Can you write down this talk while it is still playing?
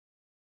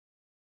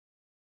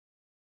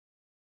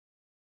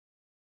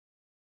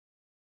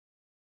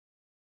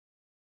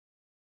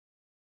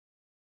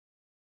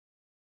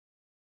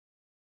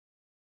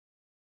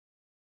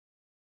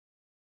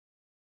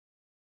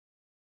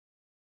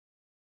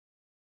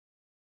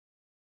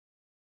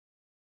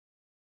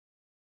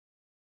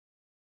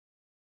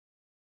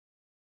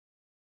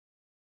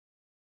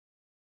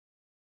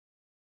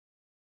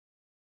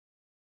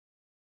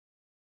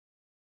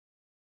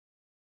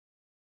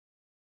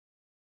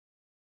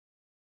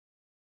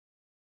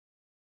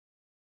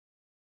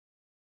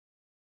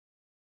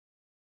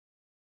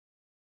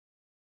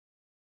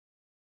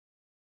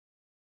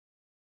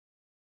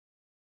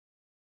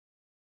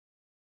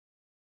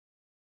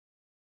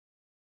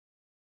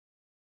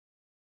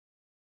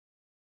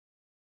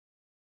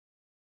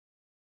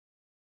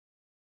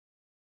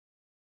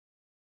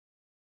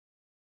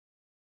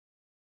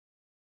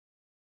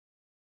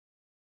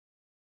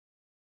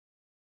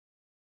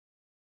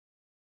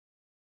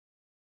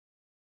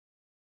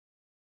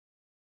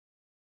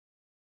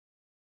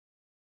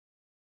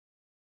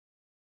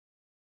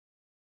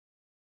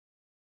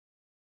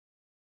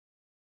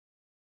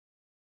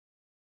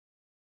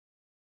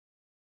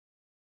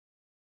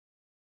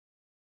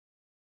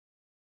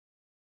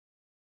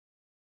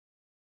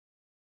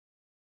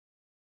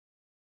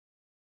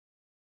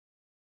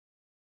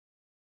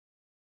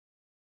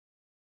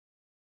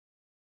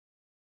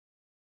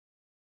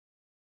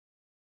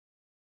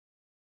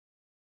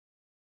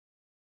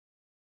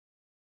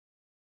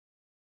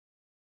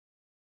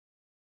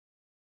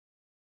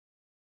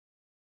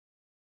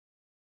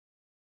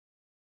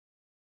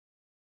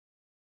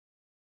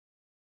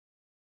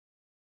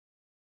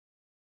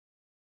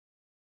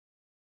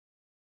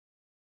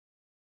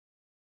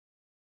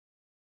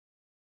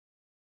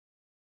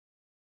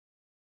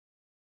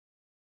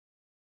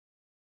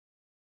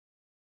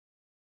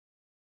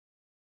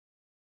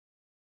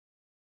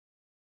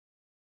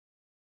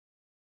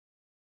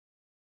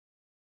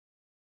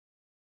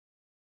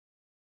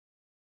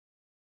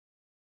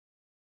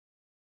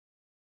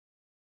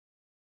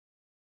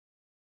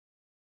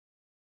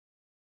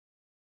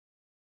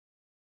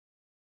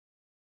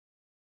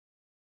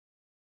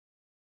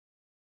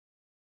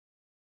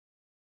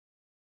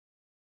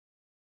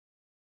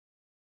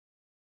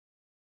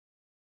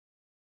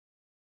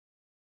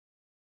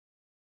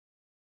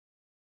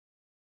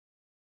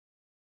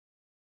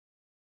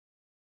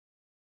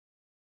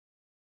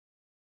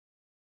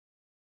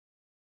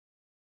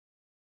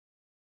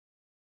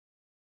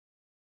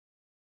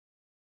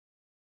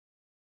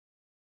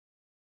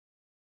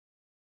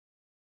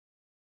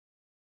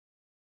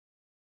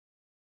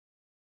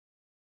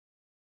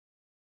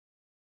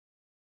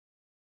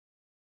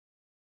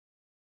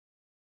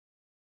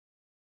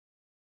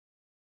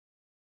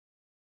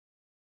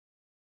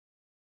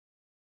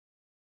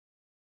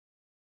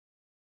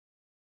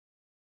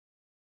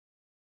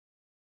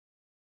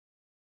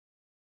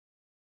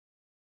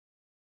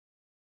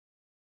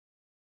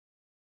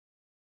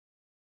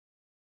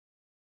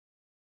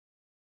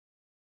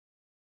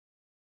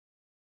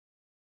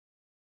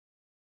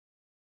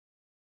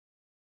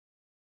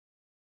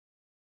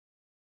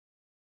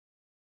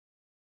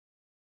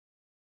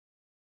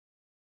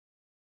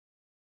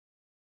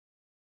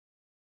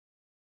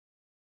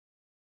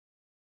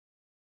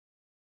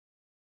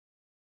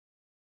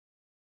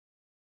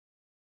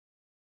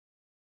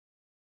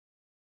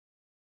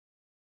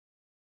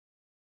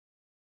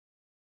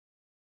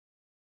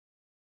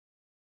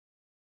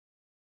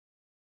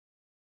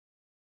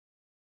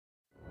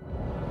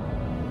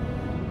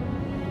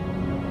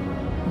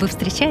Вы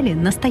встречали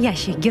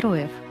настоящих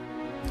героев?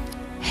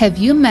 Have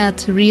you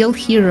met real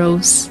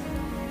heroes?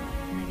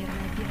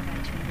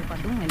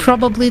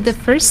 Probably the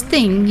first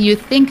thing you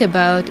think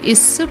about is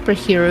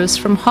superheroes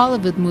from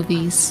Hollywood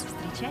movies.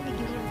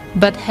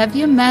 But have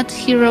you met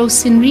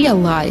heroes in real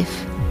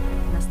life?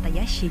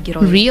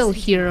 Real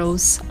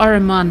heroes are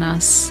among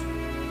us.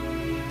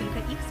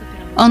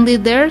 Only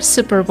their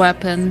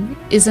superweapon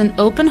is an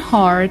open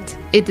heart,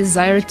 a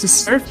desire to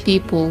serve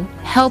people,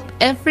 help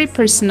every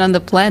person on the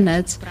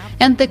planet,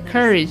 and the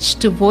courage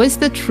to voice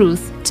the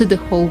truth to the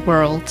whole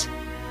world.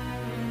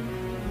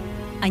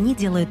 Они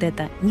делают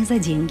это не за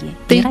деньги.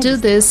 They do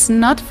this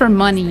not for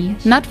money,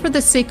 not for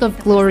the sake of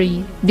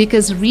glory,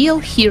 because real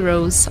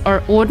heroes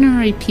are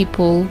ordinary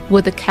people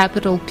with a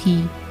capital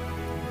P.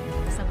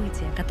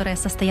 Которое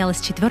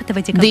состоялось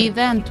 4 декабря. The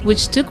event,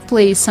 which took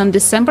place on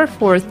December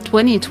 4th,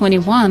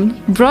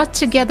 2021, brought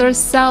together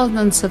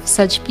thousands of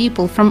such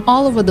people from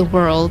all over the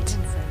world.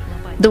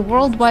 The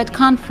worldwide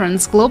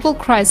conference Global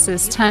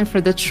Crisis Time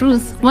for the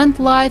Truth went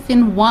live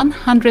in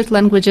 100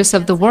 languages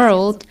of the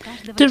world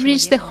to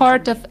reach the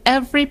heart of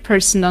every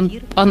person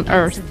on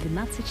Earth.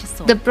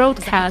 The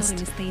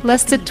broadcast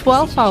lasted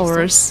 12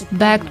 hours,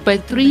 backed by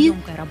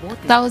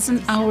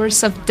 3,000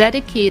 hours of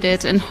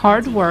dedicated and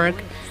hard work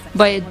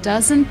by a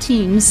dozen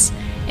teams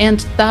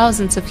and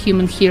thousands of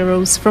human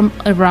heroes from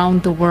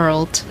around the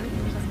world.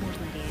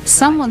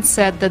 Someone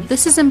said that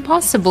this is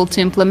impossible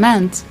to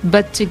implement,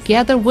 but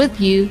together with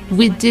you,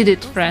 we did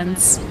it,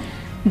 friends.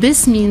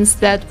 This means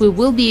that we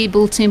will be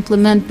able to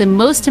implement the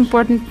most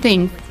important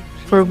thing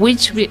for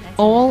which we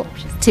all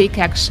take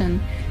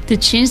action, to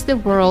change the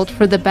world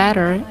for the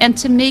better and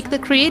to make the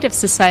creative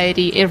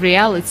society a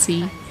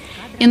reality.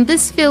 In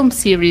this film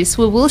series,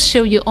 we will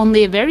show you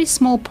only a very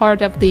small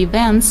part of the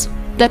events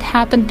that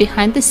happened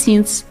behind the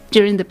scenes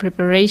during the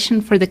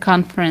preparation for the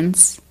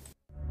conference.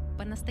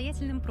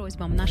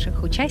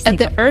 At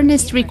the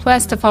earnest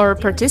request of our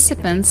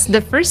participants, the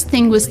first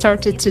thing we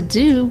started to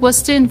do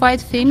was to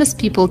invite famous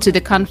people to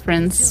the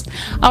conference.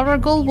 Our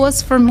goal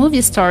was for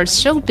movie stars,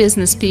 show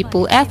business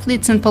people,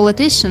 athletes and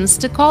politicians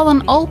to call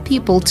on all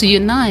people to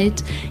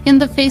unite in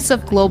the face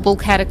of global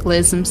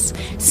cataclysms,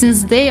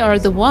 since they are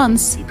the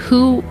ones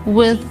who,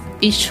 with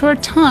a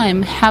short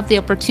time, have the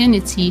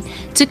opportunity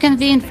to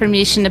convey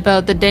information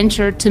about the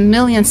danger to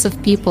millions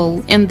of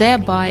people and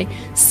thereby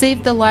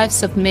save the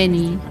lives of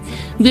many.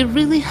 We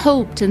really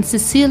hoped and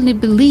sincerely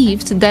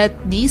believed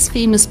that these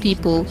famous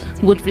people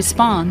would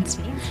respond.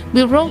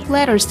 We wrote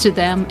letters to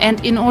them, and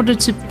in order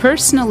to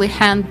personally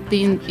hand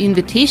the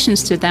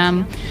invitations to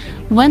them,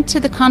 went to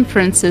the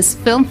conferences,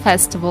 film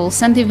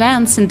festivals, and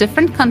events in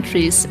different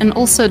countries, and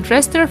also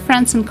addressed their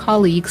friends and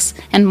colleagues,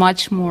 and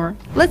much more.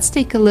 Let's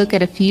take a look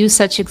at a few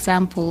such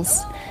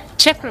examples.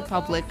 Czech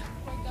Republic.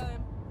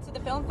 To the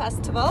film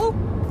festival,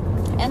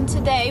 and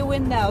today we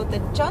know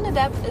that Johnny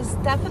Depp is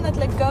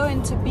definitely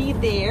going to be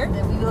there.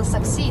 That we will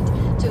succeed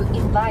to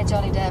invite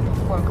Johnny Depp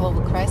for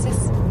Global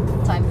Crisis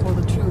Time for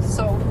the Truth.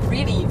 So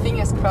really,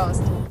 fingers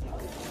crossed.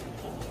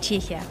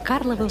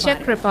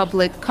 Czech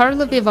Republic,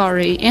 Karlovy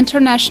Vary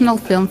International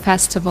Film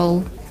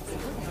Festival.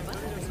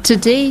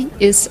 Today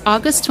is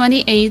August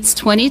 28,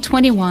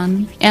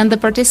 2021, and the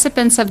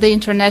participants of the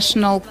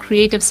International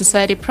Creative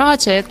Society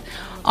project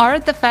are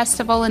at the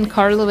festival in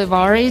Karlovy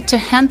Vary to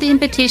hand the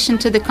invitation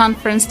to the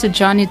conference to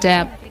Johnny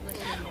Depp.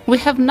 We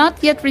have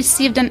not yet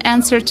received an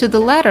answer to the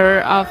letter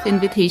of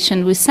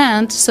invitation we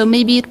sent, so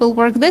maybe it will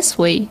work this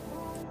way.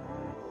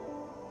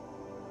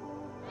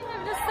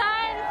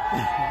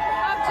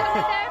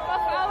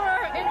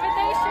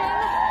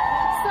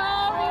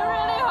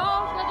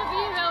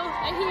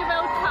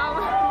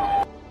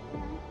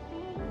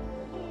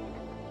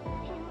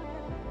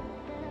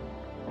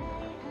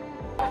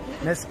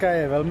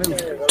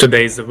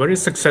 Today is a very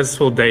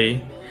successful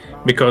day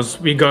because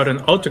we got an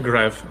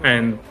autograph,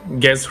 and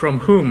guess from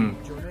whom?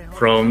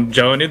 From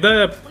Johnny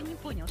Depp.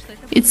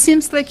 It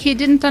seems like he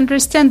didn't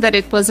understand that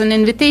it was an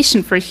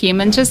invitation for him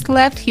and just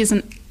left his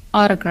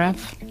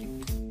autograph.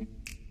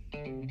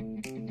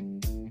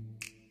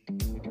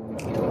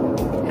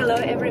 Hello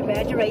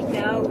everybody, right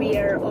now we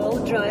are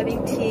all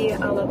driving to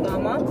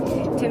Alabama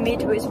to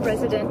meet with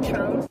President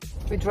Trump.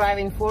 We're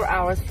driving 4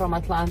 hours from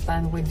Atlanta,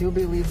 and we do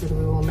believe that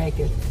we will make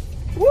it.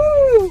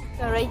 Woo!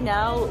 So right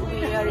now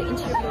we are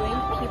interviewing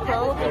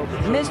people.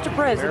 Mr.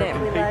 President,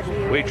 we love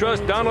you. We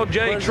trust Donald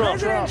J. Trump.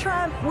 President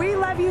Trump, we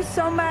love you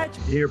so much.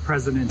 Dear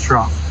President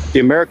Trump. The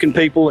American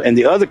people and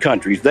the other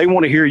countries, they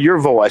want to hear your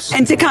voice.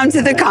 And to come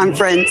to the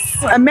conference.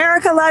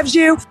 America loves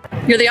you.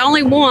 You're the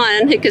only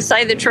one who can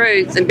say the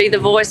truth and be the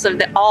voice of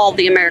all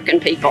the American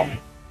people.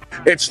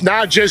 It's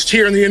not just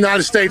here in the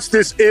United States.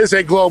 This is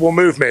a global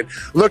movement.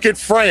 Look at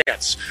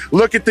France.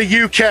 Look at the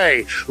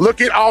UK. Look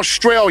at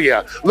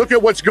Australia. Look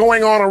at what's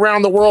going on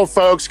around the world,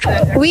 folks.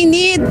 We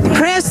need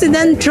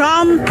President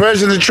Trump.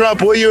 President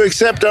Trump, will you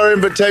accept our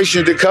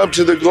invitation to come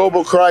to the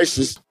global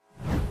crisis?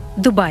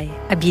 Dubai,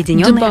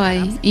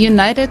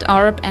 United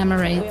Arab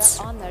Emirates.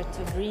 We're honored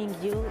to bring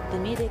you the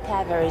media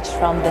coverage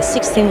from the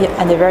 16th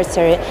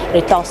anniversary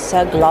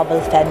Ritossa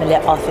Global Family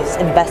Office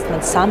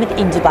Investment Summit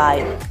in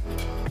Dubai.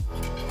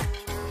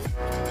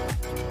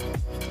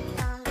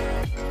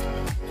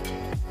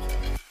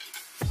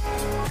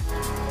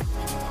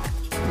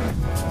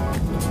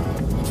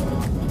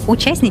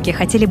 Участники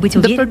хотели быть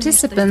The уверены,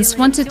 participants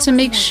wanted to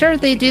make sure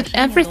they did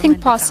everything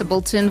possible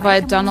to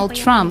invite Donald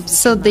Trump,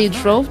 so they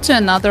drove to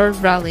another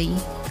rally.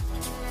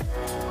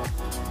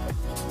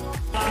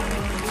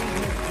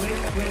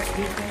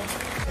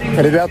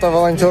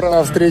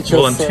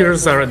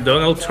 Volunteers are at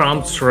Donald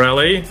Trump's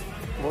rally.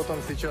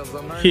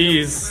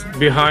 He is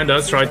behind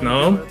us right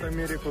now.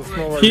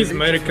 He's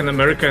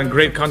American,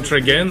 great country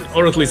again,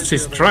 or at least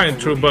he's trying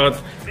to,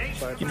 but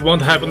it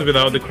won't happen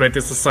without the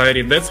Creative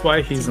Society. That's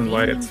why he's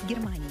invited.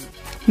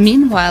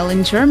 Meanwhile,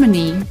 in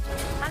Germany.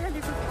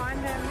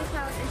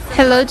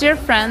 Hello, dear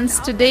friends.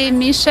 Today,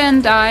 Misha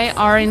and I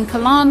are in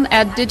Cologne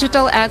at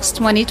Digital X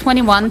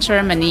 2021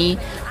 Germany.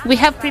 We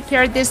have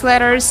prepared these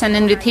letters and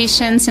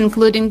invitations,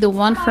 including the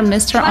one from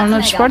Mr.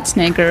 Arnold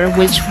Schwarzenegger,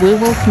 which we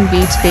will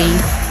convey today.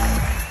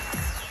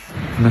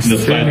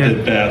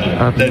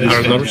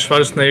 Arnold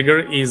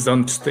Schwarzenegger is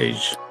on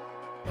stage.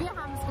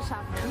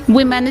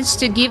 We managed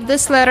to give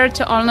this letter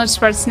to Arnold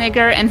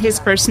Schwarzenegger and his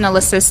personal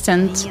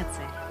assistant.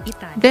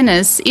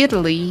 Venice,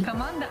 Italy.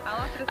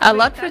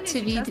 Allatra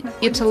TV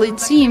Italy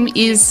team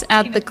is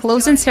at the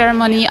closing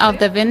ceremony of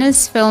the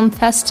Venice Film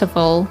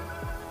Festival.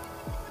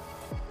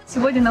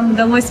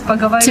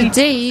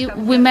 Today,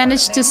 we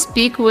managed to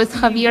speak with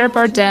Javier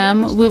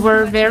Bardem. We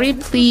were very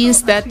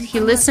pleased that he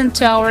listened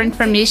to our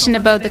information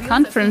about the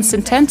conference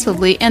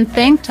attentively and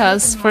thanked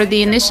us for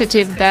the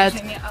initiative that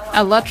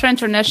Allatra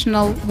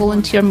International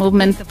Volunteer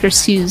Movement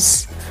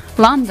pursues.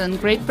 London,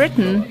 Great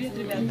Britain.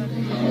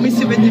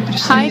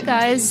 Hi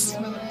guys,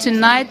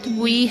 tonight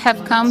we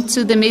have come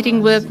to the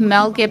meeting with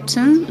Mel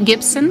Gibson.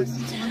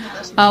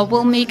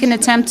 We'll make an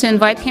attempt to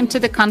invite him to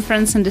the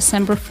conference on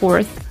December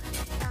 4th.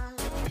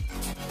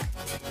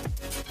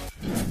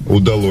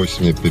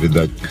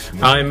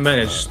 I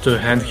managed to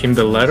hand him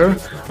the letter,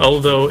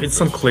 although it's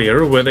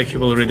unclear whether he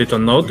will read it or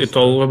not. It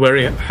all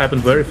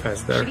happened very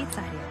fast there.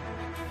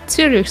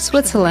 Zurich,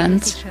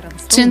 Switzerland.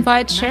 To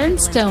invite Sharon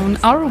Stone,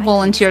 our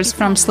volunteers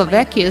from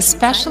Slovakia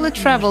specially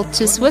traveled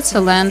to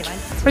Switzerland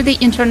for the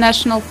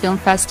International Film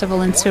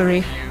Festival in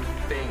Zurich.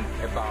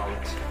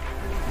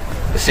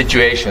 The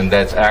situation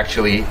that's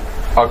actually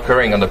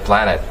occurring on the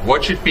planet.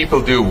 What should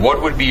people do?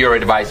 What would be your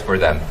advice for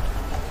them?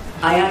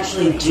 I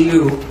actually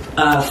do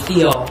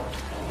feel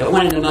that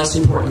one of the most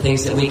important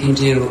things that we can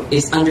do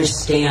is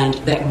understand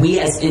that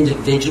we as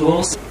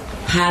individuals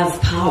have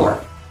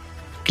power.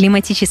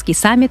 Климатический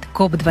саммит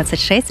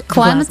COP26 в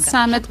Climate Глазго.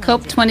 Summit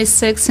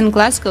COP26 in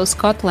Glasgow,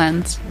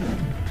 Scotland.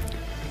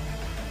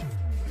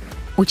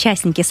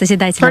 Участники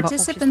созидательного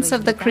Participants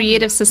of the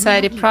Creative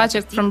Society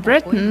project from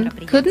Britain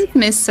couldn't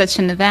miss such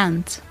an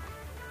event.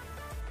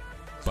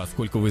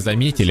 Поскольку вы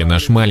заметили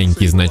наш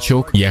маленький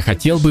значок, я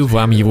хотел бы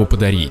вам его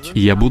подарить.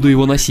 Я буду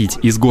его носить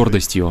и с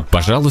гордостью.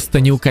 Пожалуйста,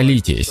 не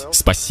уколитесь.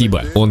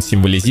 Спасибо. Он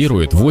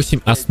символизирует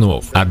 8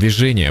 основ, а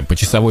движение по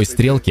часовой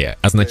стрелке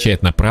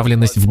означает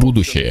направленность в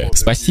будущее.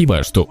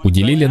 Спасибо, что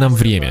уделили нам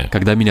время.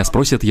 Когда меня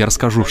спросят, я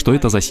расскажу, что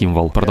это за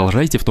символ.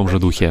 Продолжайте в том же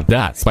духе.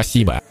 Да,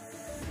 спасибо.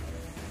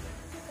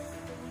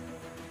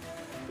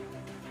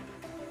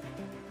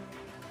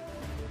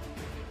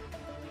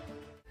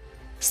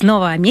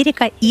 Снова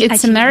Америка и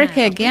It's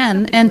America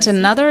again and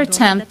another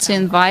attempt to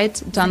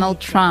invite Donald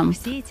Trump.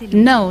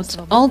 Note,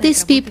 all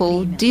these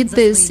people did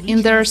this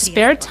in their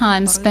spare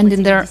time,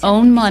 spending their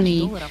own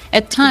money,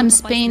 at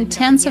times paying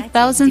tens of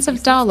thousands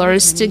of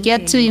dollars to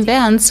get to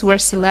events where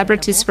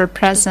celebrities were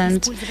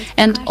present.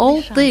 And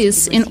all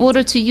this in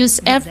order to use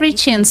every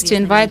chance to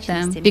invite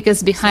them,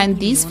 because behind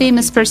these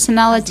famous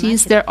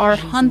personalities there are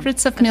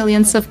hundreds of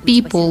millions of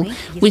people,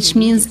 which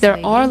means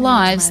there are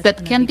lives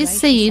that can be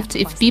saved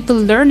if people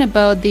learn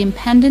about the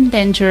impending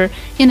danger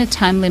in a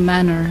timely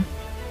manner.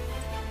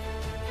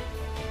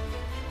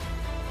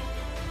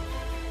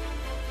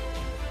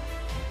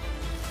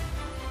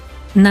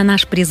 На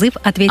наш призыв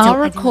ответил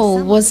Our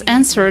call was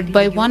answered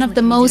by one of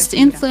the most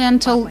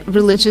influential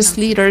religious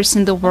leaders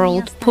in the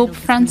world, Pope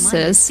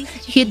Francis.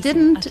 He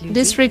didn't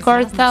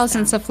disregard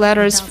thousands of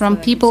letters from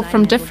people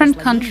from different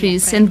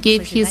countries and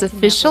gave his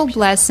official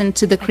blessing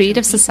to the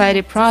Creative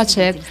Society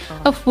project,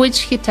 of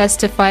which he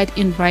testified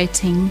in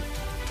writing.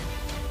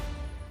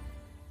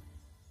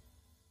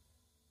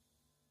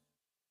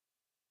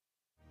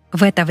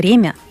 В это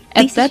время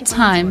At that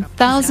time,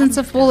 thousands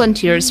of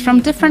volunteers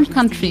from different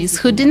countries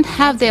who didn't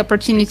have the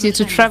opportunity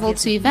to travel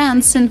to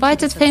events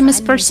invited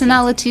famous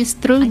personalities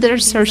through their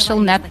social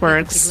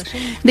networks.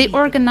 They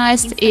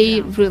organized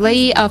a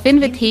relay of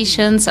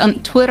invitations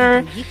on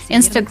Twitter,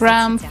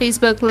 Instagram,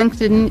 Facebook,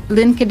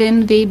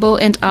 LinkedIn, Weibo,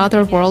 and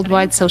other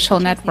worldwide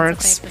social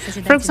networks.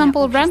 For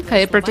example,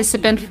 Ranka, a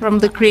participant from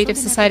the Creative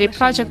Society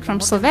project from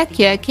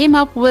Slovakia, came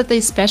up with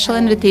a special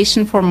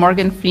invitation for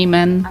Morgan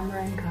Freeman. I'm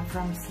Ranka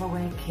from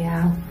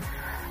Slovakia.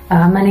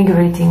 Many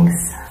greetings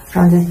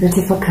from this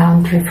beautiful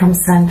country from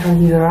Central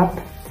Europe.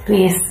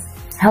 Please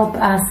help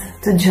us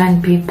to join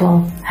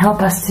people,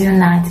 help us to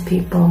unite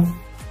people.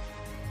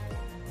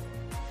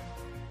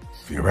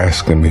 You're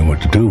asking me what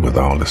to do with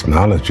all this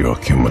knowledge you're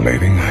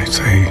accumulating. I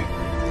say,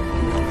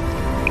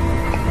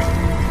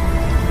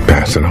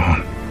 pass it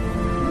on.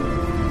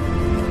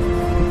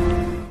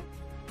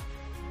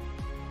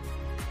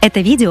 Это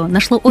видео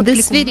нашло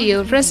This отклик.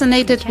 video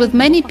resonated with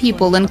many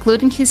people,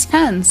 including his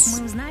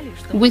fans.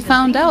 We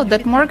found out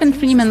that Morgan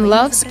Freeman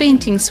loves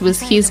paintings with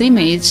his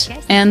image,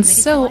 and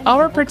so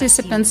our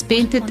participants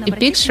painted a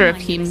picture of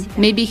him.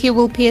 Maybe he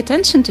will pay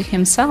attention to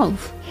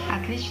himself.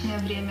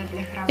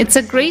 It's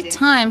a great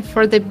time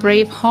for the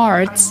brave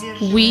hearts.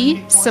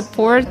 We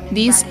support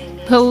these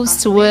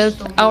posts with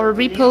our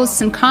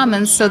reposts and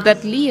comments so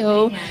that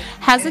Leo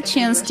has a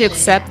chance to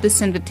accept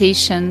this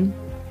invitation.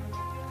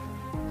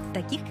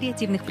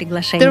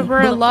 There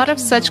were a lot of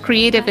such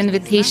creative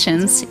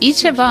invitations.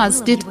 Each of us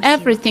did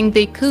everything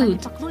they could.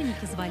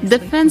 The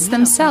fans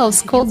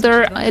themselves called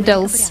their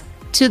idols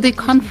to the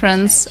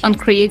conference on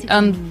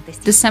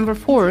December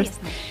 4th.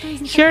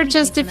 Here are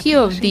just a few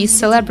of these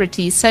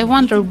celebrities. I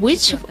wonder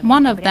which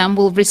one of them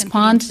will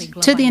respond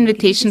to the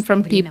invitation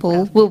from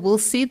people. We will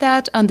see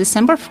that on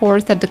December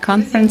 4th at the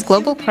conference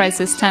Global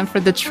Crisis Time for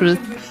the Truth.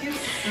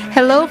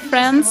 Hello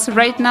friends,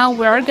 right now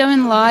we are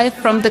going live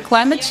from the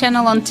Climate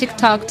Channel on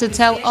TikTok to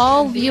tell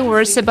all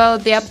viewers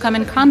about the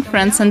upcoming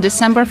conference on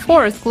December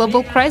 4th,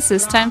 Global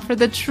Crisis Time for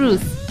the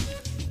Truth.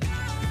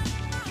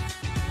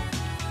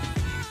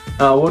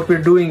 What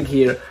we're doing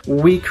here,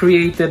 we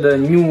created a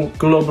new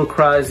Global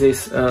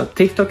Crisis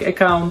TikTok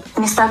account.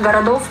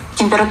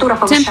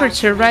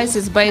 Temperature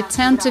rises by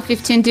 10 to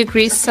 15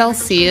 degrees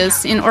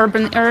Celsius in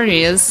urban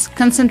areas,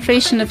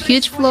 concentration of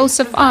huge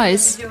flows of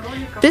ice.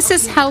 This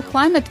is how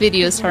climate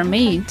videos are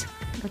made.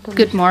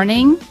 Good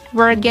morning.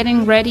 We're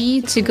getting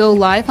ready to go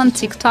live on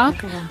TikTok.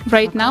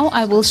 Right now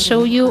I will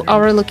show you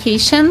our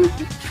location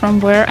from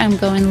where I'm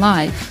going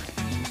live.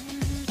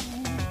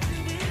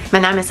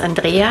 Mein Name ist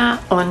Andrea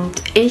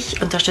und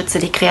ich unterstütze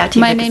die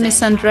kreative My name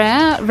is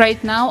Andrea. Right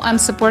now I'm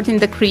supporting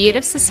the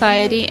Creative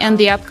Society and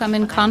the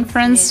upcoming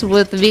conference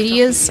with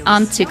videos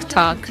on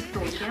TikTok.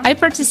 I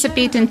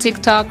participate in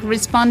TikTok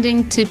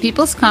responding to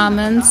people's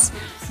comments,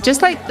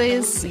 just like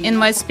this, in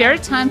my spare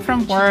time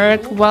from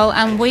work while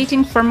I'm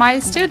waiting for my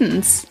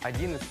students.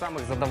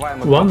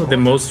 One of the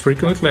most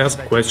frequently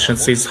asked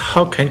questions is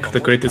how can the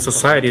Creative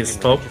Society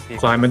stop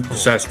climate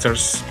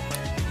disasters?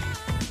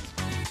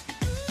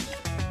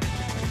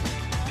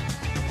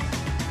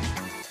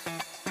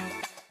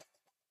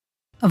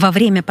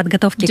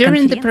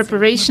 During the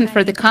preparation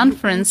for the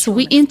conference,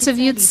 we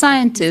interviewed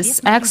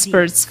scientists,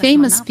 experts,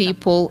 famous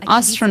people,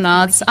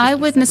 astronauts,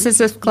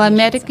 eyewitnesses of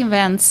climatic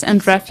events,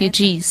 and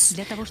refugees.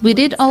 We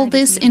did all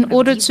this in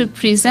order to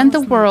present the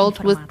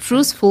world with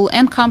truthful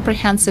and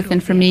comprehensive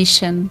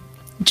information.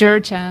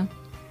 Georgia.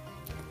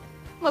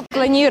 We're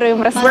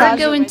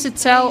going to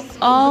tell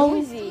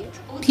all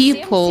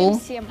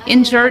people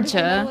in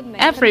Georgia,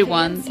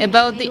 everyone,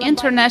 about the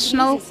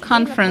international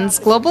conference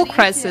Global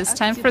Crisis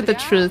Time for the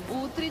Truth.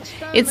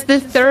 It's the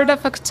 3rd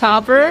of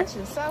October,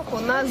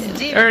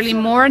 early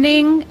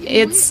morning,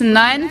 it's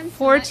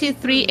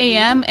 9:43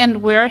 a.m.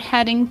 and we're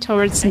heading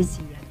towards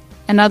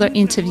another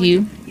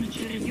interview.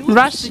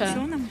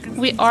 Russia.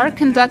 We are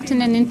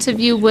conducting an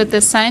interview with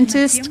the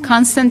scientist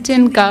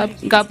Konstantin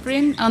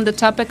Gabrin on the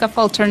topic of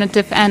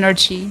alternative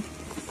energy.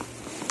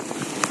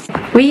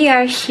 We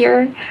are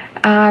here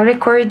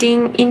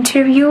recording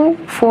interview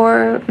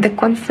for the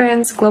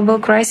conference Global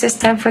Crisis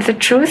Time for the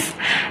Truth,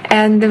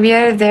 and we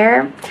are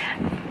there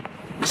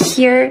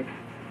here.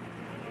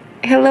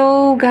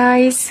 Hello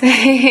guys.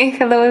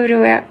 Hello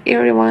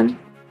everyone.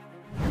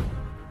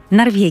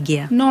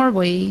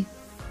 Norway.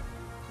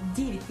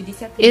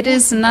 It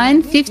is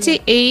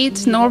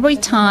 9:58 Norway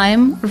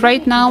time.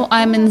 Right now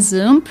I'm in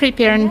Zoom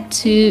preparing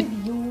to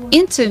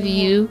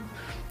interview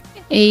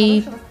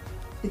a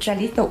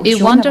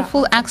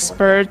wonderful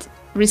expert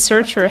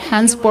researcher,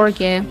 Hans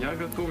Borge.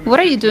 What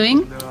are you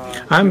doing?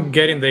 I'm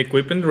getting the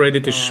equipment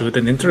ready to shoot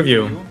an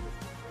interview.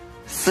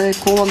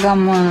 With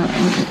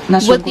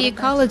the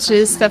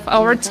ecologist of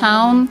our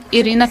town,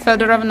 Irina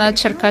Fedorovna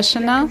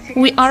Cherkashina,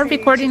 we are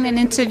recording an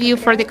interview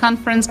for the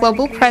conference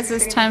Global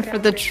Crisis Time for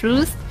the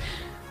Truth,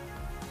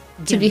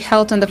 to be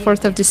held on the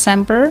 4th of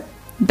December,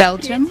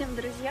 Belgium.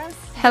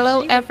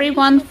 Hello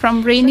everyone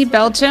from rainy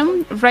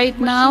Belgium. Right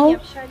now,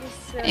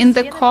 in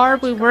the car,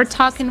 we were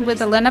talking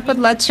with Elena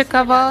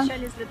Podladchikova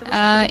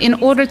in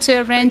order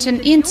to arrange an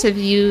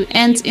interview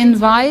and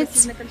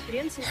invite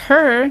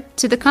her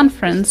to the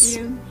conference.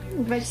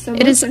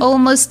 It is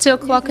almost 2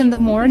 o'clock in the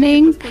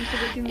morning,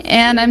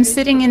 and I'm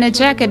sitting in a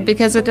jacket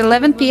because at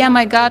 11 p.m.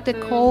 I got a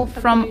call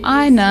from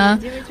Aina,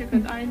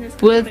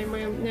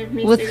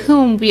 with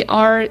whom we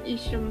are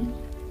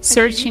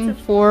searching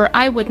for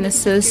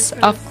eyewitnesses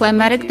of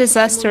climatic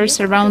disasters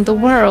around the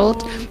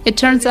world. It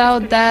turns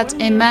out that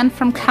a man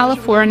from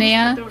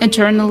California, a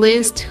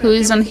journalist who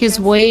is on his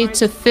way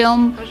to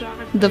film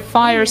the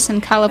fires in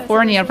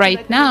California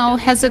right now,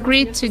 has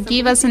agreed to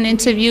give us an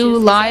interview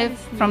live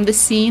from the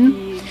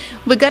scene.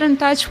 We got in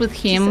touch with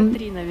him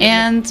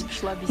and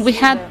we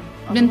had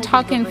been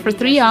talking for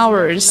 3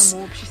 hours.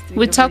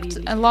 We talked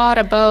a lot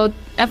about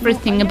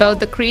everything, about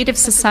the Creative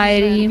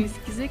Society,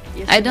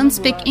 I don't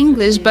speak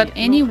English, but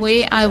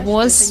anyway, I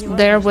was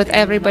there with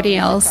everybody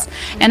else.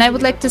 And I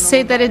would like to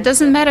say that it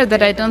doesn't matter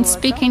that I don't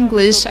speak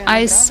English.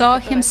 I saw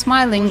him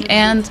smiling,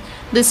 and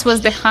this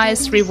was the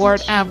highest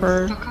reward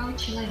ever.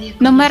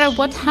 No matter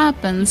what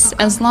happens,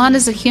 as long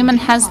as a human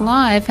has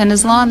life and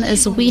as long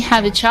as we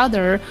have each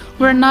other,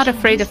 we're not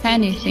afraid of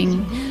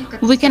anything.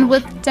 We can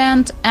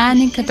withstand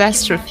any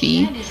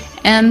catastrophe.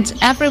 And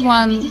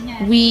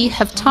everyone we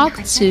have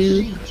talked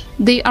to,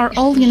 they are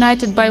all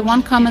united by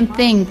one common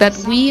thing, that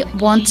we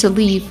want to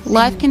live.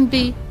 Life can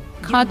be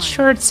cut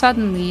short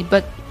suddenly,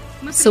 but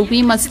so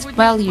we must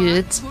value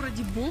it.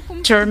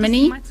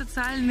 Germany.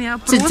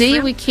 Today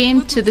we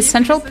came to the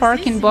Central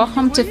Park in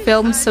Bochum to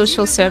film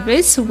social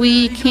service.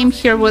 We came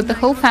here with the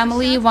whole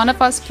family. One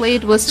of us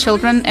played with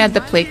children at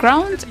the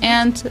playground,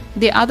 and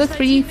the other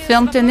three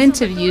filmed an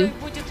interview.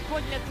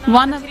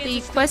 One of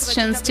the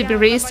questions to be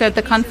raised at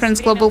the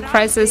conference Global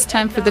Crisis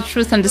Time for the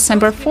Truth on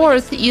December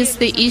 4th is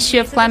the issue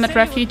of climate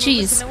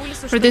refugees.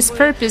 For this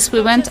purpose,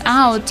 we went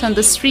out on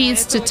the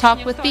streets to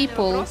talk with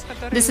people.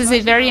 This is a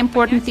very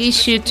important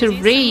issue to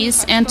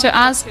raise and to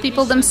ask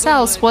people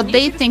themselves what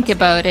they think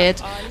about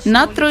it,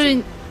 not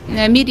through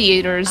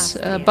mediators,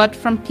 but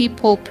from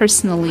people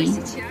personally.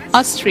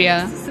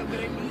 Austria.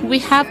 We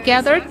have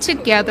gathered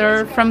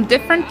together from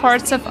different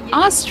parts of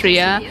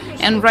Austria,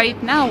 and right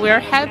now we are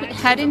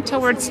heading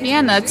towards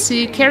Vienna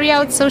to carry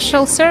out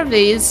social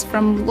surveys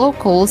from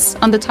locals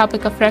on the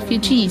topic of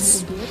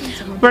refugees.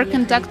 We're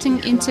conducting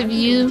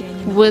interview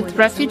with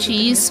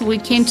refugees. We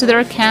came to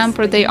their camp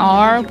where they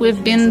are.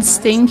 We've been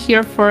staying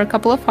here for a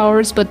couple of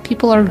hours, but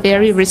people are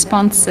very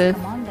responsive.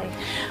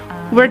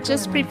 We're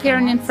just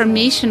preparing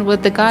information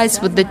with the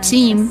guys, with the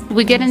team.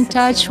 We get in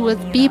touch with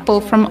people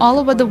from all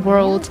over the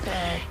world.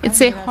 It's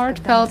a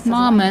heartfelt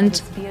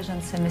moment.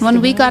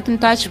 When we got in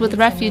touch with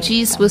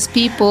refugees, with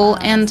people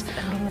and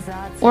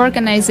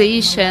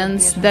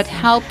organizations that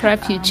help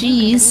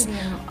refugees,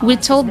 we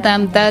told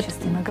them that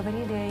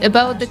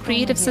about the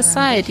Creative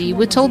Society.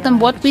 We told them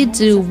what we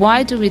do,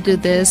 why do we do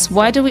this,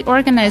 why do we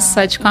organize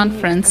such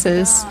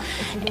conferences.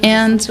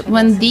 And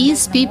when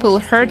these people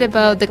heard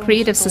about the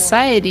Creative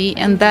Society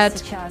and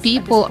that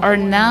people are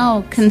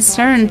now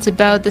concerned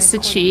about the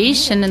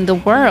situation in the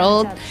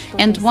world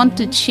and want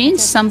to change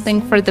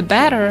something for the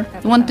better,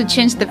 want to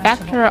change the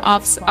factor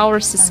of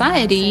our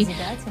society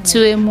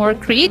to a more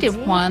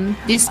creative one,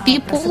 these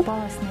people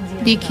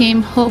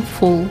became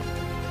hopeful.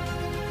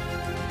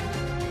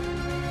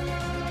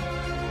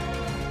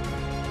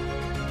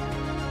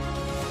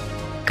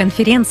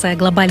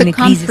 The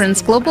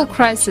conference Global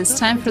Crisis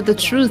Time for the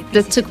Truth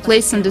that took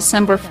place on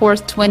December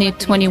 4th,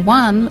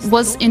 2021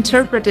 was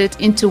interpreted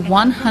into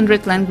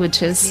 100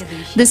 languages.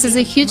 This is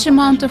a huge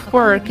amount of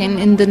work, and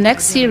in the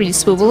next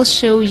series we will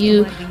show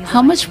you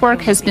how much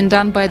work has been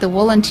done by the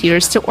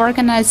volunteers to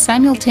organize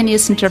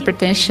simultaneous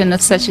interpretation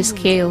of such a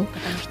scale.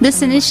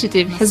 This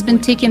initiative has been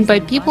taken by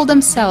people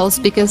themselves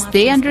because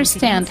they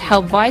understand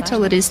how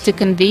vital it is to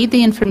convey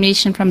the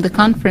information from the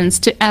conference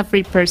to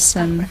every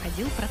person.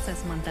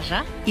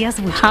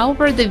 How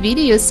were the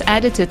videos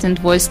edited and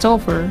voiced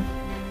over?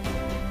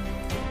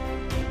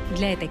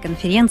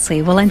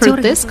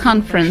 For this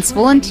conference,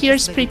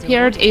 volunteers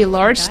prepared a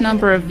large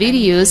number of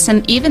videos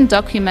and even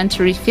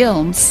documentary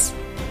films.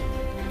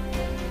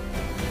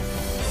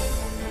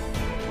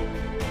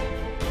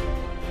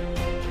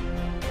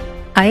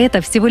 And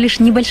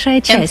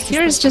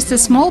here's just a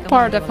small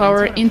part of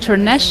our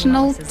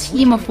international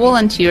team of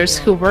volunteers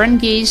who were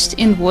engaged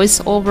in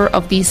voiceover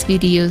of these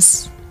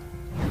videos.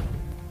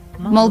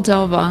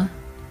 Moldova.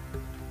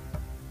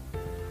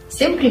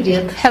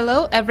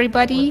 Hello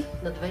everybody,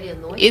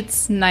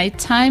 it's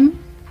nighttime,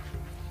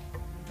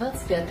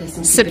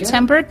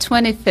 September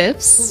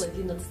 25th,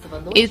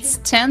 it's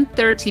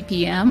 10:30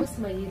 p.m.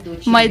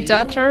 My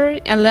daughter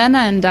Elena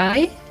and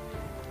I,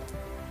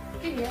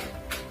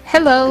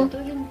 hello,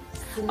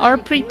 are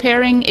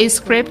preparing a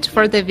script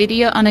for the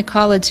video on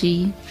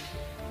ecology.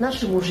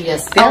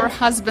 Our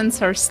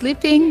husbands are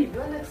sleeping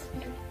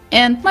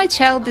and my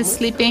child is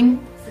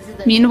sleeping.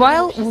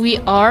 Meanwhile, we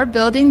are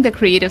building the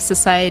Creative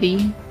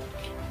Society.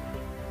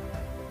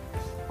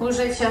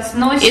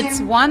 It's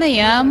 1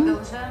 a.m.,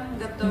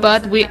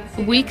 but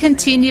we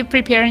continue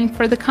preparing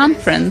for the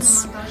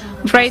conference.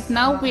 Right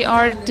now, we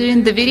are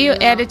doing the video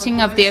editing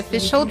of the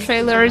official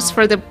trailers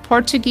for the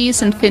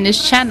Portuguese and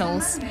Finnish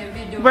channels.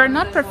 We're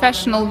not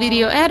professional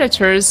video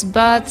editors,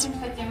 but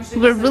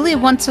we really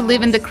want to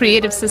live in the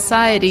Creative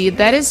Society.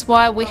 That is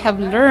why we have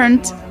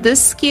learned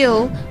this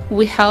skill.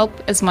 We help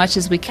as much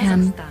as we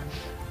can.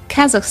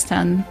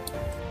 Kazakhstan.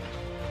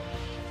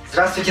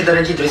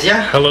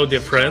 Hello dear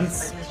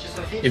friends,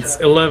 it's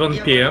 11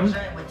 p.m.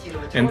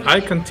 and I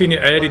continue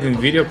editing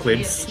video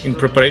clips in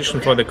preparation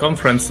for the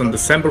conference on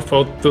December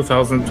 4th,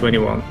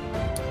 2021.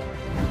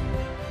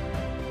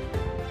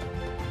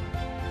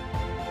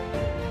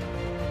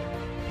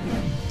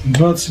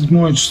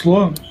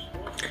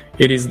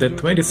 It is the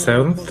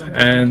 27th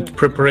and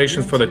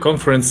preparation for the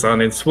conference are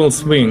in full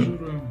swing.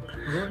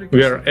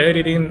 We are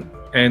editing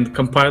and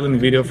compiling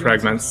video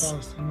fragments.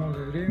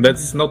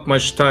 That's not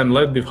much time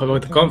left before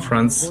the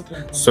conference,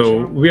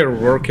 so we are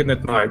working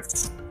at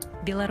nights.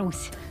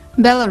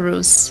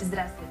 Belarus.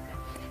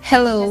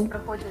 Hello.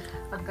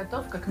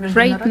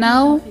 Right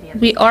now,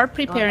 we are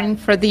preparing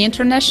for the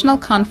international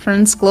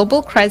conference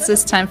Global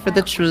Crisis Time for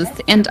the Truth,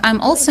 and I'm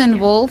also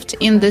involved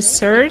in the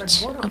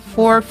search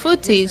for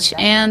footage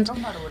and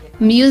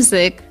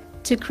music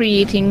to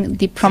creating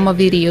the promo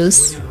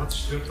videos.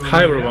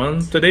 Hi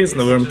everyone, today is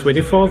November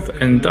 24th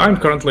and I'm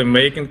currently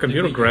making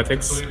computer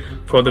graphics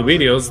for the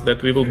videos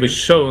that we will be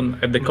shown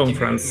at the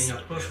conference.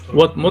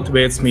 What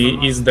motivates me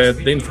is that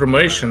the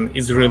information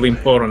is really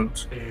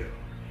important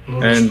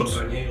and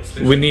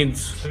we need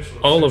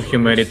all of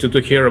humanity to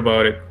hear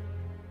about it.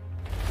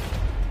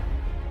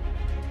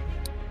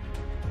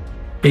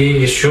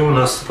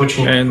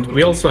 And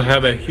we also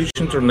have a huge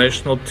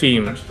international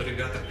team.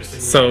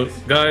 So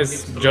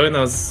guys, join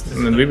us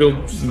and we will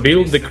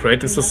build the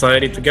creative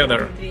society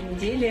together.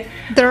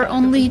 There are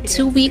only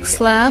 2 weeks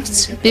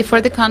left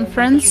before the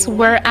conference.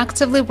 We're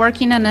actively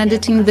working on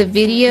editing the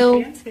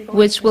video,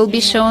 which will be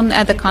shown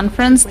at the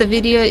conference. The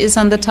video is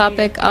on the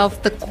topic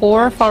of the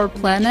core of our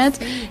planet,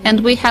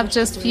 and we have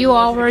just few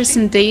hours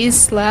and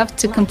days left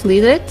to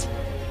complete it.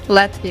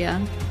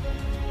 Latvia.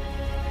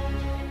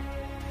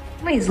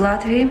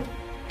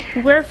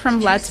 We're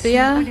from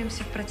Latvia.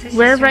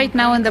 We're right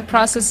now in the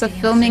process of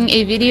filming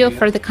a video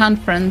for the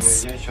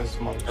conference.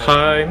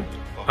 Hi,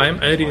 I'm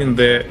editing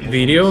the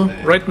video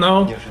right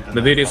now.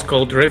 The video is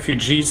called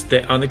Refugees,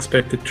 the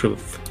Unexpected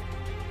Truth.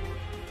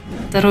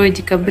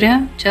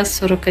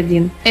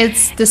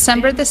 It's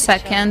December the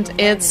 2nd,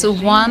 it's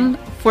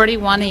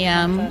 1:41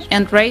 a.m.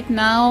 and right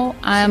now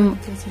I'm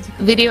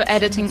video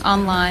editing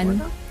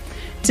online.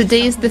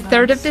 Today is the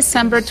 3rd of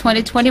December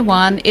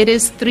 2021, it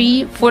is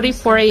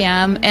 3:44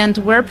 a.m. and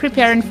we're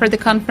preparing for the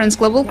conference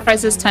Global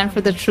Crisis Time for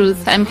the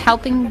Truth. I'm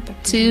helping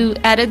to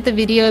edit the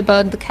video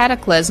about the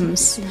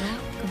cataclysms.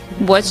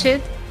 Watch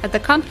it at the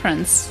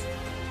conference.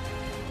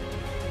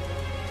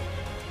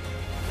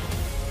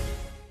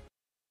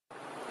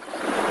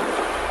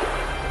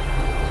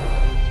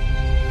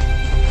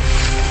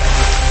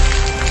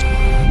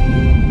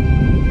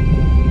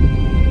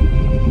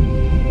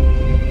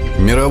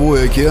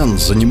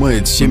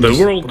 The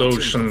world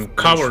ocean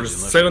covers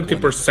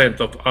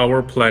 70% of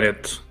our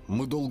planet.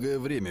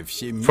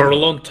 For a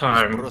long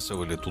time,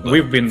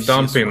 we've been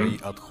dumping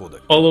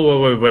all of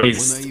our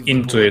waste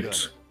into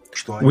it.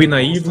 We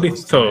naively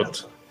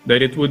thought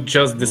that it would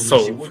just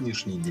dissolve,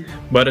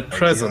 but at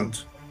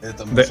present,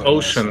 the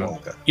ocean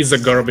is a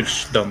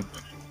garbage dump.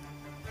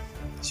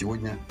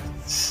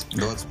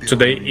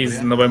 Today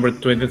is November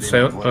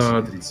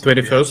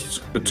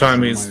 21st, the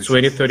time is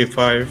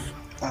 20:35.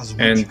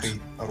 And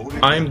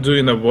I'm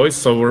doing a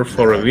voiceover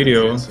for a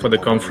video for the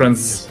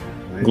conference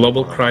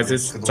Global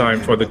Crisis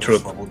Time for the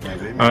Truth.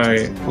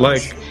 I,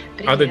 like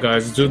other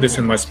guys, do this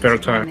in my spare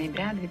time.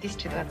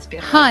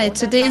 Hi,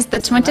 today is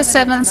the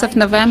 27th of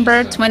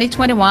November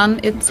 2021.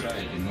 It's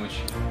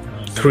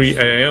 3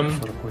 a.m.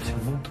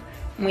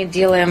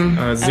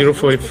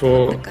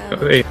 0:44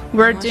 a.m.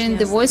 We're doing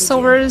the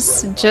voiceovers,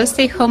 just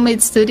a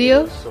homemade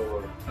studio.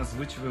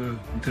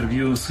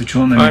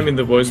 I'm in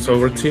the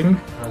voiceover team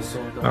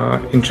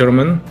in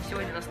German.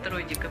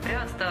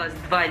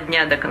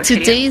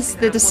 Today is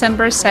the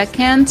December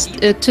 2nd,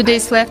 2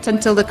 days left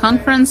until the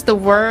conference. The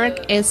work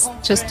is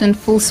just in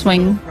full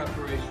swing.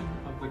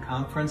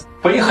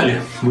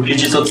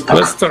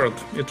 Let's start.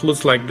 It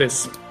looks like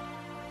this.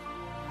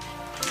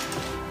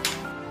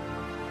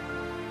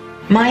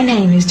 My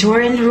name is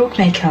Dorian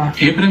Rookmaker.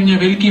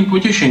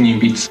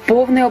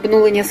 Повне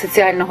обнулення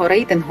соціального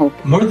рейтингу.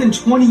 More than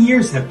 20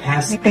 years have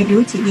passed.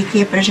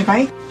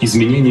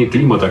 Изменения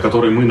климата,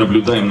 которые мы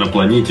наблюдаем на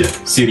планете,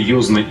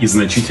 серьезны и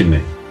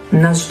значительны.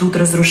 Нас ждут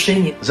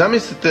разрушения.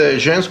 Замислите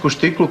женскую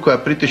штиклу, которая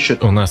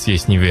притащит. У нас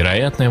есть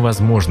невероятная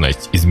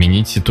возможность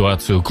изменить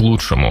ситуацию к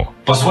лучшему.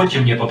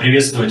 Позвольте мне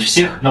поприветствовать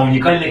всех на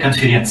уникальной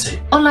конференции.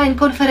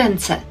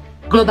 Онлайн-конференция.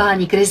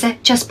 Глобальная криза.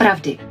 Час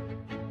правды.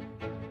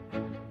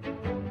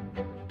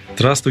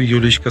 Здравствуй,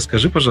 Юлечка.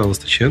 Скажи,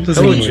 пожалуйста, чем ты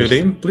Hello, занимаешься?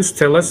 Julie. Please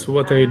tell us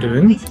what are you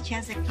doing?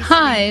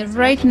 Hi,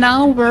 right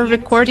now we're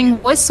recording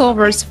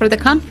voiceovers for the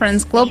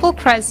conference Global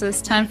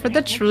Crisis Time for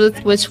the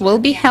Truth, which will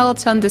be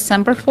held on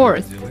December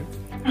 4th.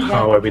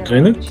 How are we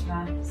doing it?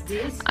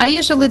 I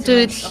usually do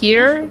it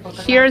here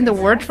in the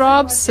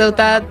wardrobe, so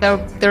that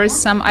there is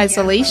some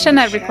isolation.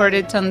 I record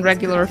it on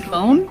regular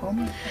phone.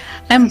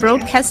 I'm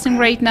broadcasting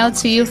right now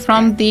to you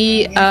from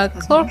the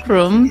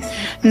cloakroom.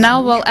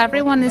 Now, while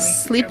everyone is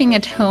sleeping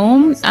at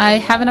home, I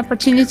have an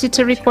opportunity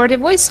to record a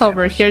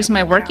voiceover. Here's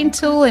my working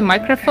tool, a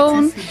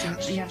microphone,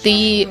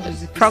 the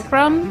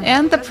program,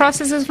 and the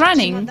process is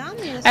running.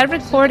 I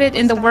recorded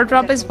in the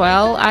wardrobe as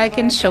well. I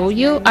can show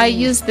you. I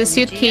use the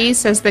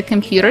suitcase as the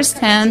computer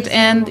stand,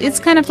 and it's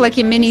kind of like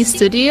a mini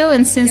studio.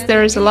 And since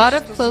there's a lot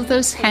of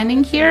clothes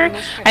hanging here,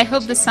 I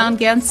hope the sound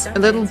gets a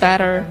little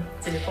better.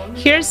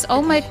 Here's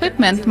all my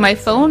equipment, my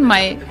phone,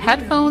 my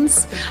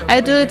headphones.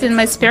 I do it in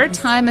my spare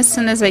time as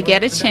soon as I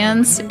get a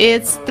chance.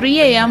 It's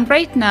 3 a.m.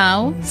 right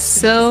now,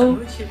 so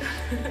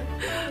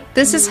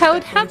this is how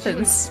it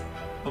happens.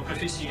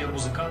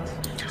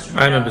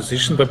 I'm a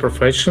musician by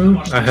profession.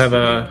 I have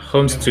a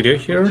home studio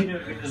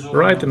here,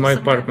 right in my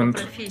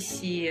apartment.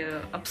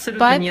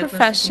 By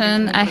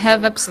profession, I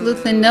have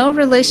absolutely no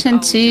relation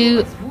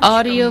to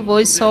audio,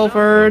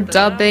 voiceover,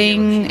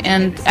 dubbing,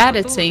 and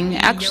editing.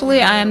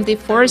 Actually, I am the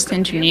forest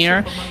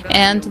engineer,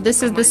 and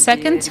this is the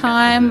second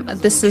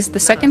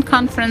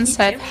conference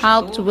I've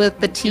helped with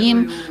the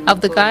team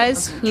of the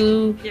guys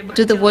who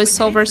do the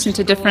voiceovers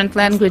into different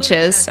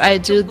languages. I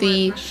do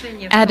the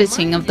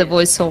editing of the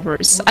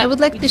voiceovers. I would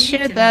like to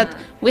share that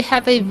we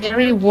have a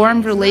very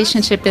warm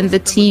relationship in the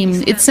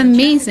team. It's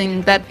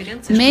amazing that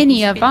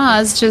many of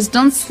us just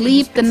don't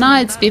sleep the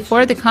nights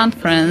before the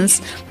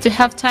conference to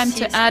have time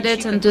to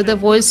edit and do the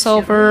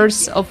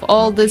voiceovers of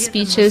all the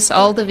speeches,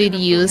 all the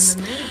videos.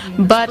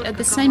 But at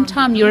the same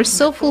time, you're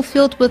so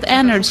fulfilled with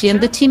energy and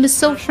the team is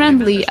so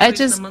friendly. I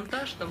just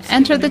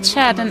enter the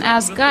chat and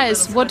ask,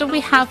 guys, what do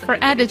we have for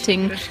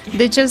editing?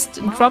 They just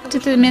dropped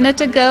it a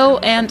minute ago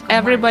and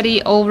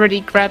everybody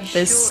already grabbed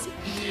this.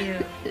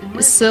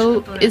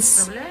 So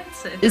it's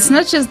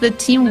not just the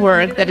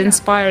teamwork that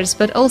inspires,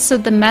 but also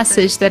the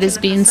message that is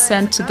being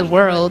sent to the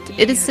world.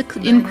 It is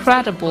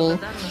incredible.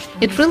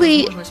 It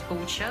really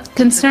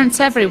concerns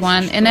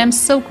everyone, and I'm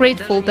so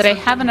grateful that I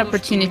have an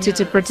opportunity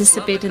to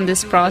participate in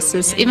this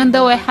process. Even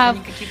though I have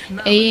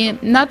a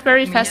not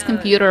very fast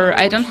computer,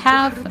 I don't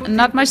have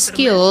not much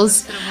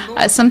skills.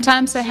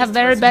 Sometimes I have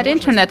very bad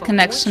internet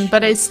connection,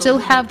 but I still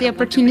have the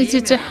opportunity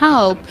to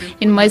help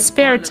in my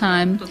spare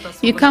time.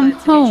 You come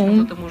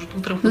home,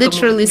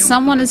 literally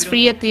someone is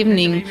free at the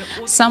evening,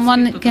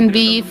 someone can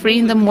be free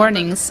in the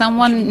morning,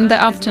 someone in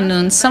the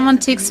afternoon, someone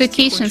takes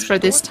vacations for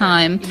this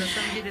time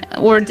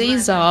or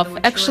days off.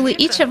 Actually,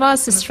 each of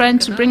us is trying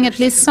to bring at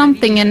least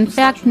something. And in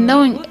fact,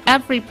 knowing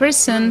every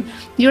person,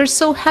 you're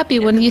so happy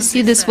when you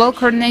see this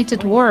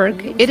well-coordinated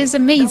work. It is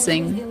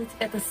amazing.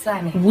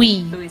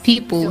 We,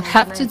 people,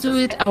 have to do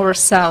it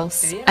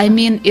ourselves. I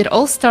mean, it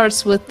all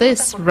starts with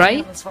this,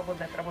 right?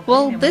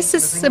 Well, this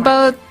is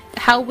about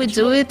how we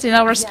do it in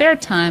our spare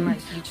time.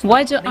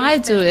 Why do I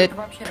do it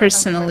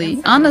personally?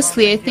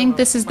 Honestly, I think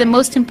this is the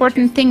most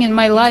important thing in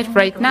my life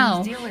right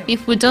now.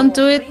 If we don't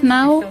do it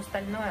now,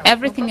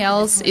 everything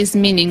else is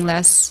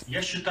meaningless.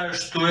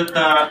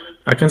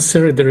 I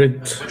consider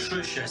it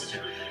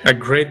a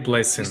great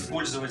blessing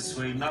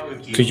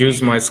to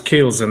use my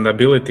skills and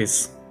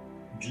abilities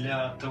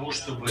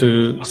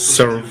to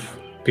serve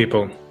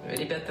people.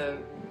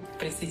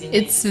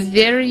 It's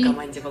very...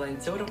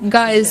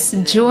 Guys,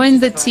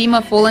 join the team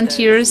of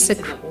volunteers.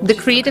 The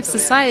Creative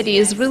Society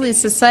is really a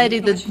society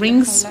that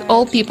brings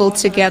all people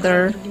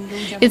together.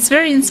 It's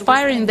very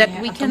inspiring that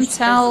we can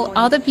tell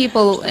other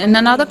people in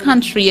another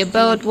country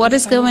about what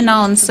is going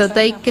on so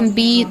they can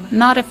be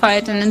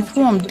notified and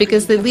informed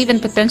because they live in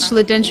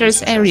potentially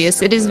dangerous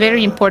areas. It is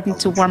very important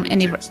to warn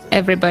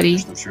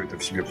everybody.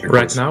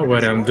 Right now,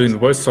 when I'm doing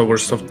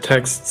voiceovers of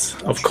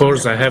texts, of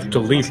course I have to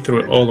live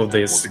through all of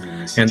this,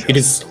 and it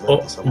is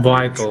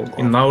vital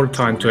in our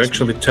time to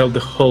actually tell the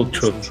whole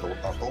truth.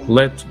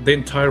 Let the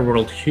entire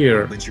world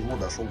hear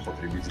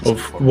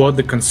of what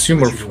the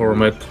consumer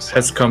format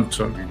has come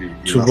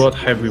to what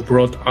have we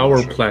brought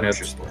our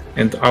planet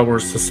and our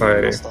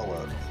society.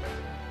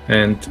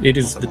 And it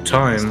is the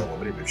time,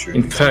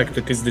 in fact,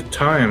 it is the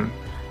time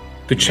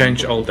to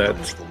change all that.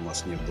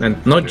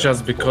 And not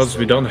just because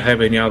we don't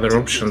have any other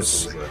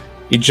options,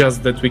 it's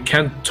just that we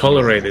can't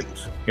tolerate it,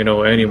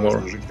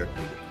 anymore.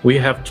 We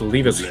have to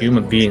live as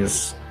human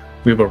beings.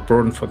 We were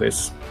born for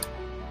this.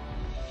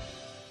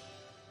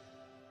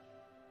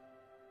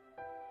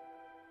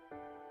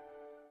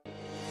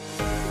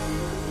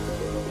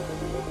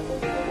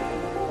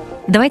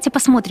 Давайте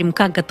посмотрим,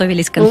 как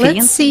готовились к Let's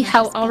конференции. see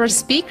how our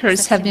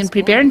speakers have been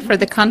preparing for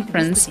the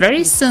conference.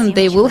 Very soon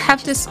they will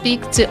have to speak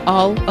to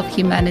all of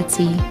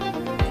humanity.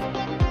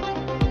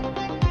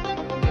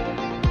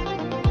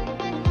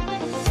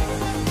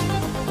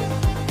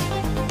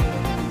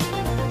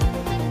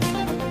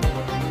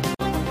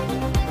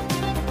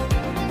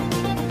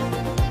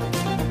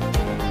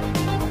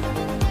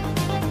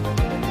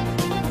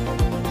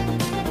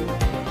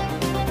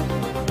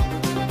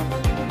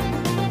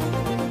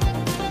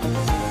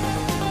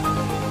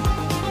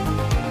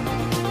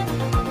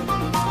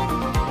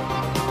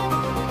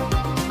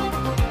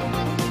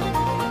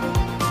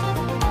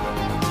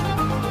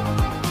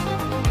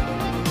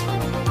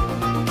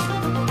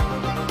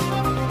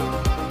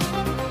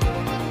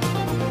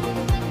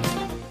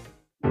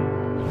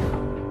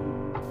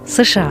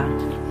 США.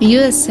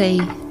 USA.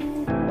 You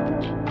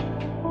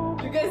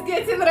guys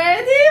getting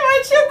ready?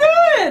 What you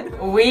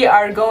doing? We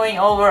are going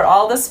over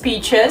all the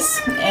speeches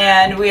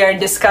and we are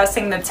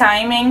discussing the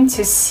timing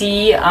to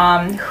see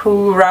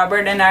who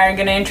Robert and I are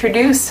going to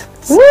introduce.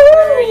 So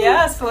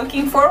yes,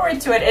 looking forward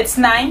to it. It's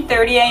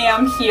 9:30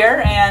 a.m.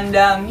 here and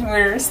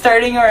we're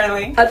starting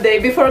early. A day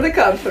before the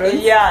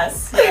conference.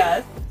 Yes,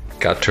 yes.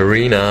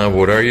 Katerina,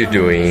 what are you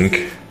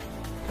doing?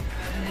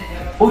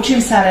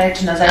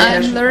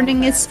 I'm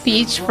learning a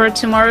speech for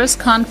tomorrow's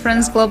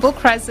conference, Global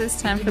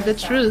Crisis, Time for the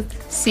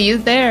Truth. See you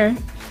there.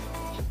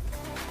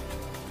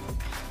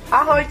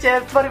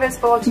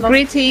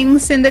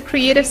 Greetings in the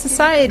Creative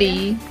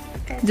Society.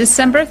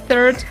 December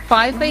 3rd,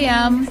 5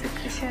 a.m.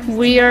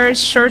 We are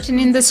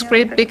shortening the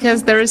script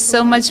because there is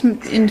so much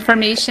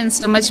information,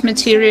 so much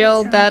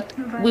material that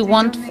we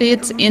won't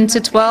fit into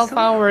 12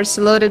 hours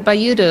loaded by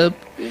YouTube.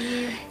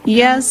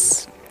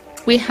 Yes,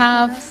 we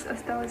have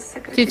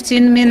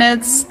 15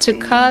 minutes to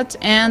cut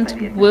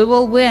and we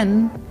will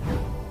win.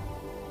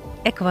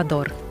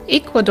 Ecuador.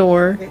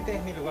 Ecuador.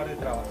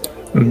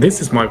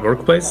 This is my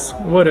workplace.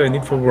 What do I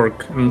need for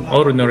work? An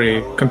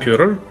ordinary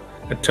computer,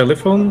 a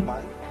telephone,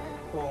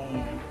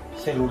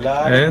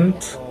 and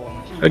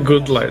a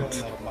good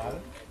light.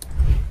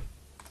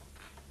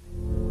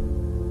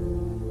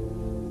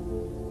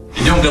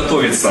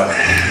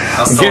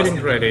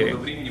 Getting ready.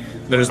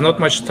 There is not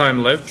much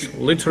time left,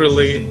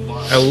 literally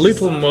a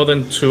little more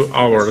than 2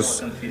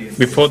 hours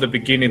before the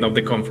beginning of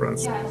the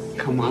conference. The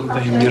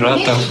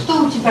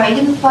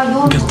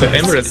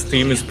Emirates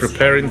team is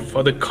preparing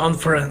for the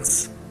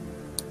conference.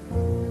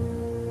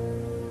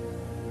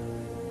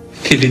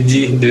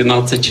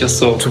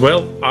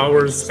 12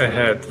 hours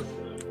ahead.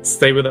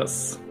 Stay with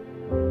us.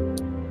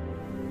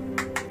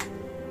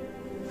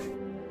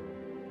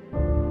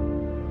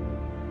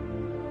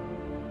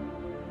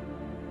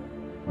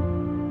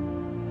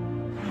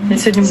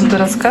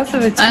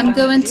 I'm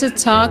going to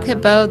talk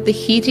about the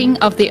heating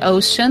of the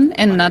ocean,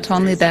 and not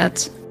only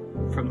that.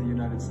 From the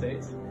United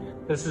States.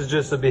 This is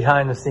just a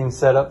behind-the-scenes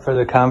setup for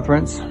the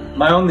conference.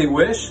 My only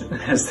wish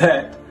is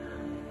that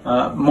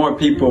more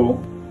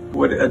people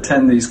would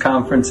attend these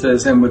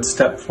conferences and would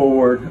step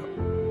forward.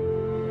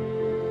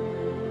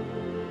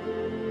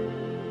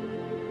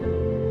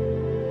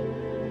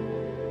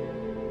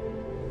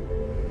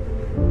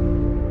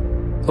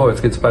 So,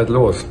 jetzt geht's bald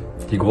los.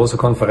 Die große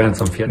Konferenz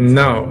am 4.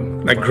 Now,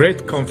 a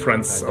great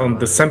conference on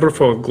December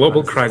 4th,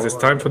 Global Crisis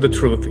Time for the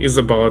Truth, is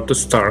about to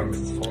start.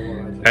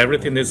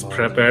 Everything is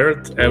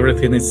prepared,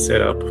 everything is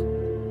set up.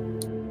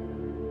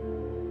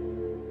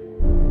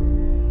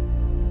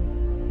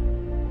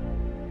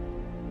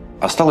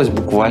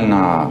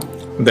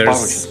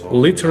 There's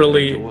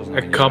literally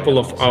a couple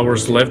of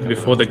hours left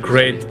before the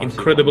great,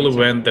 incredible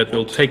event that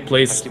will take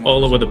place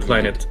all over the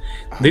planet.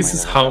 This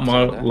is how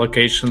my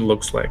location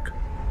looks like.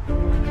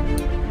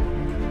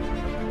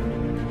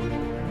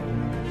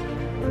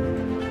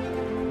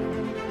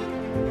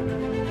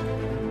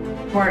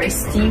 Our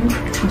esteemed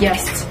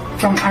guests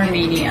from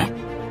Armenia.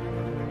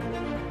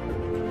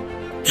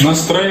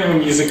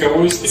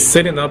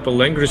 Setting up a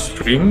language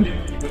stream.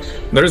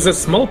 There is a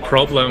small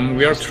problem.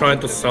 We are trying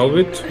to solve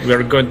it. We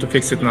are going to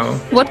fix it now.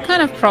 What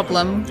kind of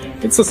problem?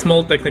 It's a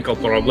small technical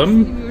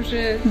problem.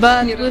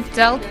 But we've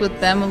dealt with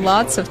them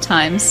lots of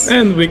times.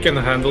 And we can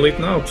handle it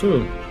now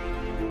too.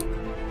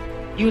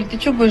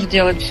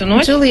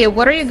 Julia,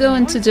 what are you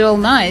going to do all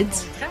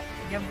night?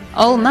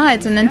 All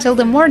night and until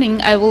the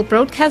morning I will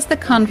broadcast the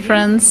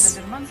conference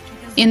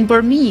in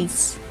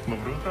Burmese.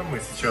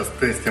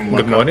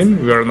 Good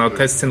morning, we are now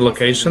testing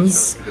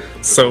locations.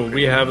 So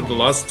we have the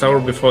last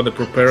hour before they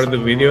prepare the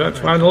video at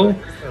final.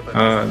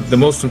 The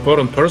most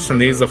important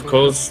person is, of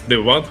course,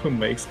 the one who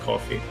makes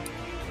coffee.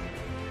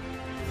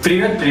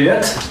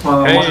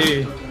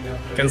 Hey,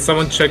 can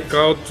someone check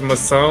out my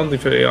sound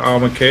if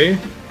I'm okay?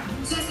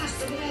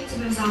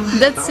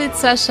 That's it,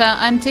 Sasha.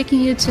 I'm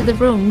taking you to the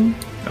room.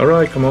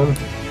 Alright, come on.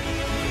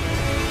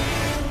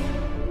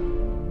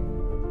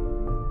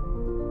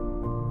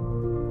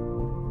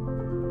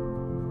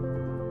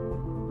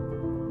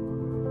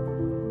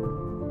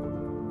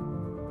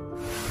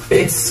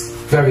 It's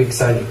very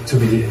exciting to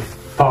be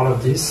part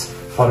of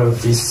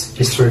this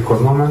historical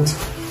moment.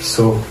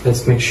 So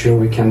let's make sure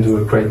we can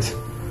do a great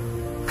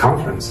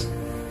conference.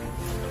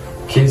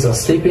 Kids are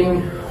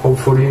sleeping.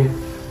 Hopefully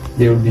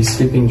they will be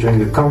sleeping during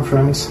the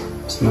conference.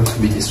 It's not to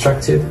be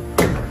distracted.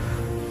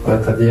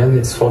 But at the end,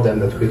 it's for them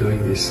that we're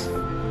doing this.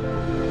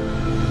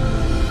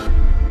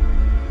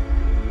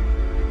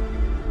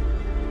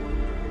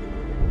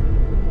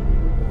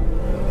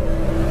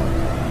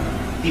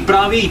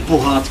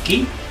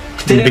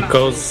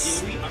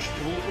 Because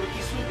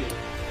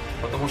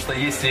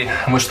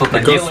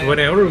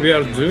whenever we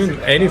are doing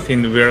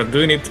anything, we are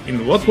doing it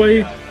in what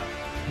way?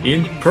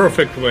 In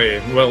perfect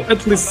way. Well,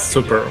 at least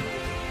super.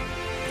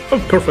 Or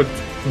perfect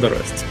the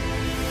rest.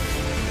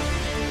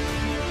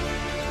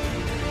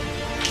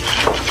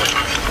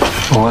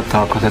 Вот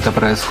так вот это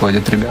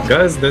происходит, ребят.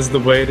 Guys, that's the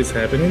way it is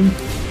happening.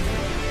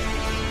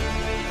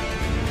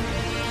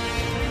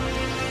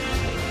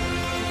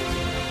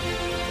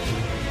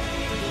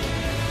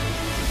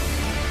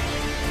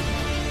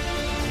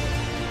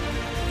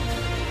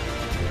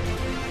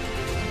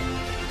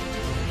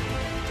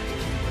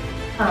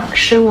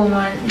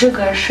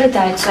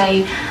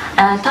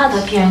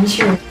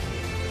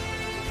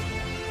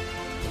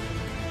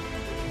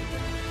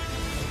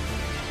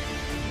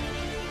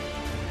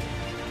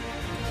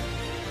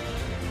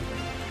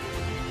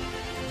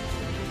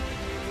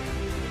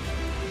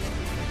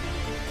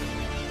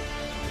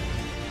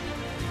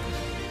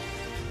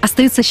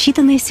 Остаются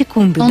считанные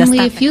секунды до Only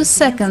a старта. few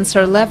seconds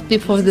are left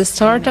before the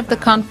start of the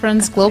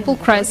conference Global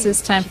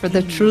Crisis Time for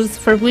the Truth,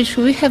 for which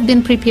we have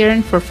been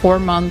preparing for 4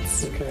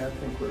 months.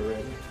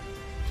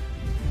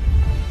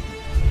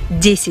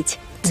 10,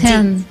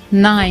 10,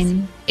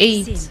 9,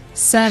 8,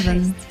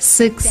 7,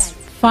 6,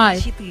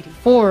 5,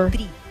 4,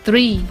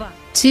 3,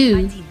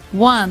 2,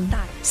 1,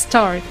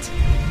 start.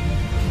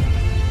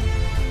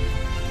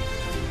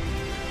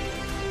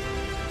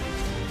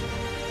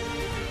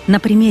 На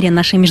примере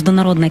нашей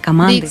международной The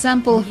команды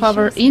example of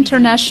our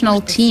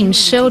international team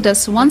showed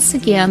us once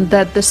again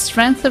that the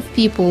strength of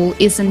people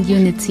is in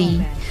unity.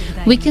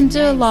 We can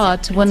do a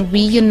lot when we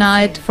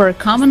unite for a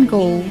common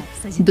goal,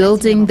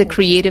 building the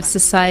creative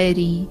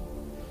society.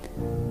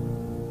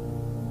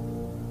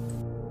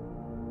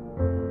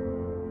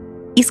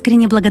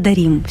 искренне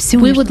благодарим всю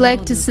We would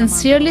like to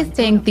sincerely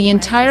thank the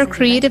entire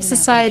Creative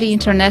Society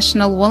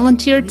International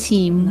volunteer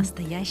team.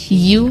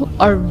 You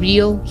are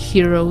real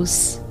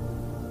heroes.